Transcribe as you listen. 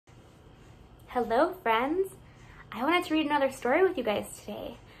Hello friends! I wanted to read another story with you guys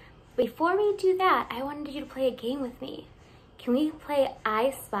today. Before we do that, I wanted you to play a game with me. Can we play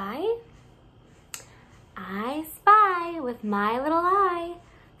I Spy? I spy with my little eye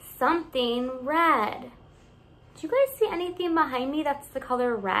something red. Do you guys see anything behind me that's the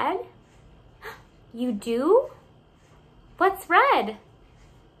color red? You do? What's red?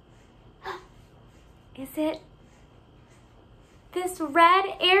 Is it this red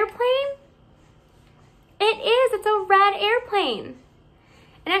airplane? It is, it's a red airplane.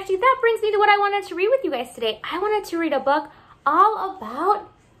 And actually that brings me to what I wanted to read with you guys today. I wanted to read a book all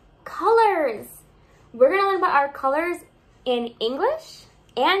about colors. We're gonna learn about our colors in English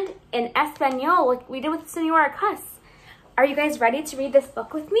and in Espanol, like we did with Senora Cuss. Are you guys ready to read this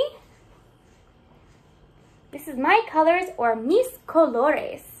book with me? This is My Colors, or Mis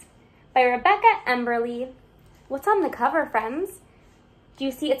Colores, by Rebecca Emberley. What's on the cover, friends? Do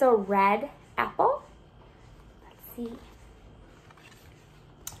you see it's a red apple? See.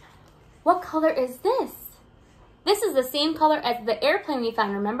 What color is this? This is the same color as the airplane we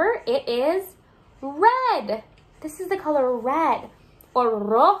found, remember? It is red. This is the color red, or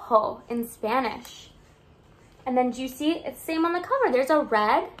rojo in Spanish. And then do you see it's the same on the cover? There's a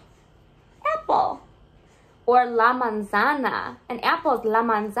red apple, or la manzana. An apple is la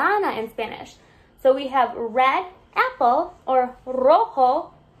manzana in Spanish. So we have red apple, or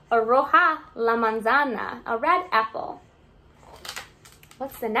rojo, or roja la manzana, a red apple.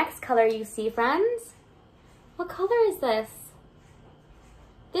 What's the next color you see, friends? What color is this?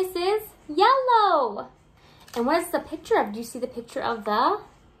 This is yellow. And what is the picture of? Do you see the picture of the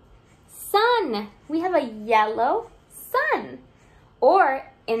sun? We have a yellow sun.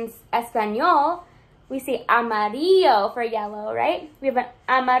 Or in Espanol, we say amarillo for yellow, right? We have an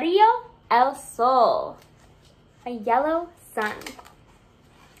amarillo el sol, a yellow sun.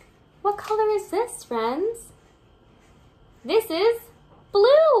 What color is this, friends? This is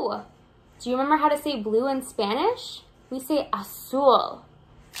blue. Do you remember how to say blue in Spanish? We say azul.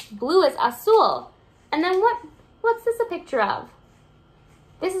 Blue is azul. And then what's this a picture of?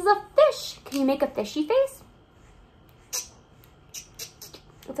 This is a fish. Can you make a fishy face?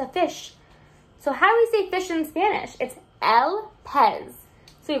 It's a fish. So how do we say fish in Spanish? It's el pez.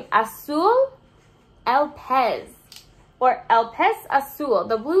 So we have azul, el pez, or el pez azul,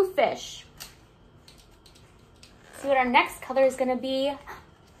 the blue fish. See what our next color is gonna be.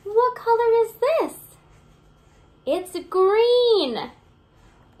 What color is this? It's green.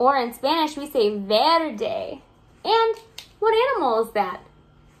 Or in Spanish, we say verde. And what animal is that?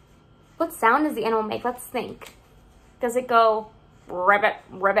 What sound does the animal make? Let's think. Does it go ribbit,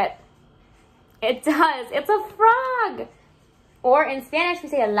 ribbit? It does. It's a frog. Or in Spanish, we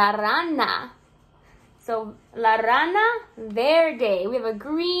say la rana. So la rana verde. We have a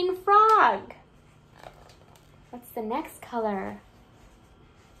green frog. What's the next color?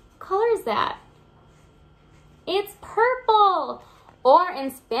 What color is that? It's purple. Or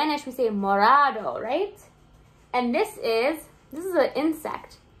in Spanish, we say morado, right? And this is an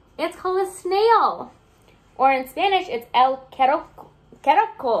insect. It's called a snail. Or in Spanish, it's el caracol.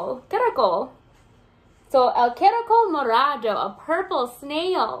 So el caracol morado, a purple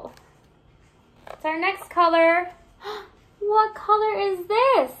snail. So our next color, what color is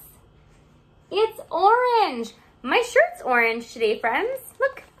this? It's orange. My shirt's orange today, friends.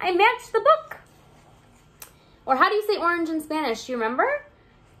 Look, I matched the book. Or how do you say orange in Spanish? Do you remember?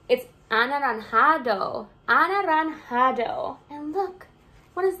 It's anaranjado. Anaranjado. And look,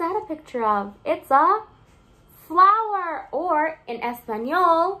 what is that a picture of? It's a flower. Or in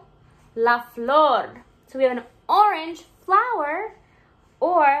Espanol, la flor. So we have an orange flower,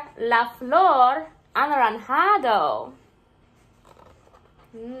 or la flor anaranjado.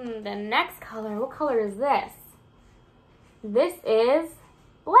 The next color, what color is this? This is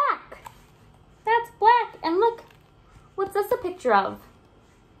black. That's black. And look, what's this a picture of?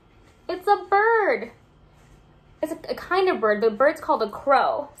 It's a bird. It's a kind of bird. The bird's called a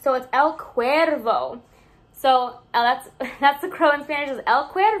crow. So it's el cuervo. So that's the crow in Spanish, is el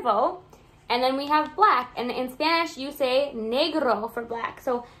cuervo. And then we have black. And in Spanish, you say negro for black.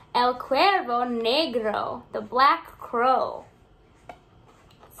 So el cuervo negro, the black crow.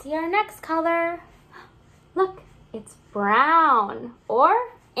 See our next color. Look, it's brown. Or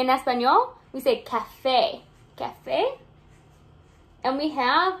in Espanol, we say café. Café. And we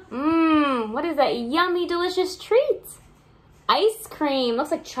have, what is that? Yummy, delicious treat. Ice cream.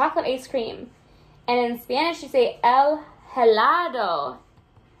 Looks like chocolate ice cream. And in Spanish, you say el helado.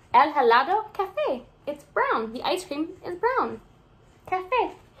 El helado, café. It's brown. The ice cream is brown.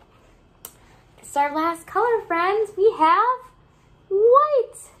 Café. This is our last color, friends. We have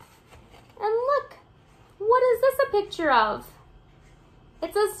white. And a picture of?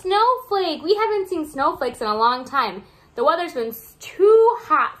 It's a snowflake. We haven't seen snowflakes in a long time. The weather's been too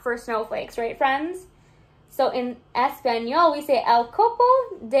hot for snowflakes, right, friends? So in Espanol, we say el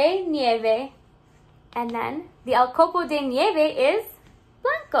copo de nieve. And then the el copo de nieve is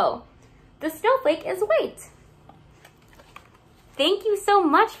blanco. The snowflake is white. Thank you so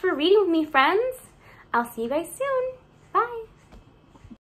much for reading with me, friends. I'll see you guys soon. Bye.